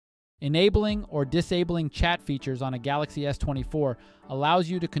Enabling or disabling chat features on a Galaxy S24 allows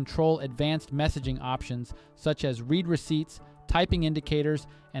you to control advanced messaging options such as read receipts, typing indicators,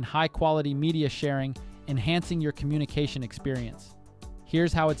 and high-quality media sharing, enhancing your communication experience.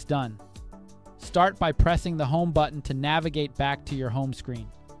 Here's how it's done. Start by pressing the home button to navigate back to your home screen.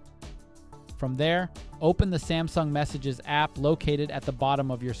 From there, open the Samsung Messages app located at the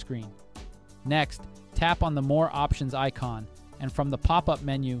bottom of your screen. Next, tap on the More Options icon, and from the pop-up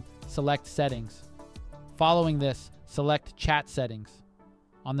menu, select Settings. Following this, select Chat Settings.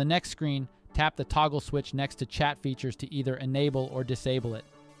 On the next screen, tap the toggle switch next to Chat Features to either enable or disable it.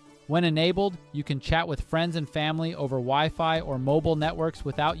 When enabled, you can chat with friends and family over Wi-Fi or mobile networks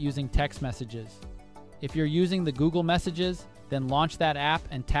without using text messages. If you're using the Google Messages, then launch that app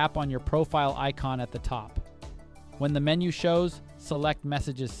and tap on your profile icon at the top. When the menu shows, select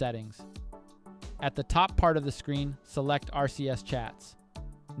Messages Settings. At the top part of the screen, select RCS Chats.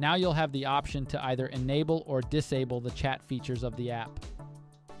 Now you'll have the option to either enable or disable the chat features of the app.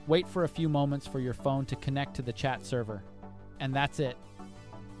 Wait for a few moments for your phone to connect to the chat server. And that's it.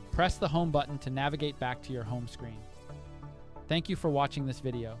 Press the home button to navigate back to your home screen. Thank you for watching this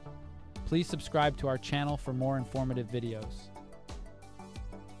video. Please subscribe to our channel for more informative videos.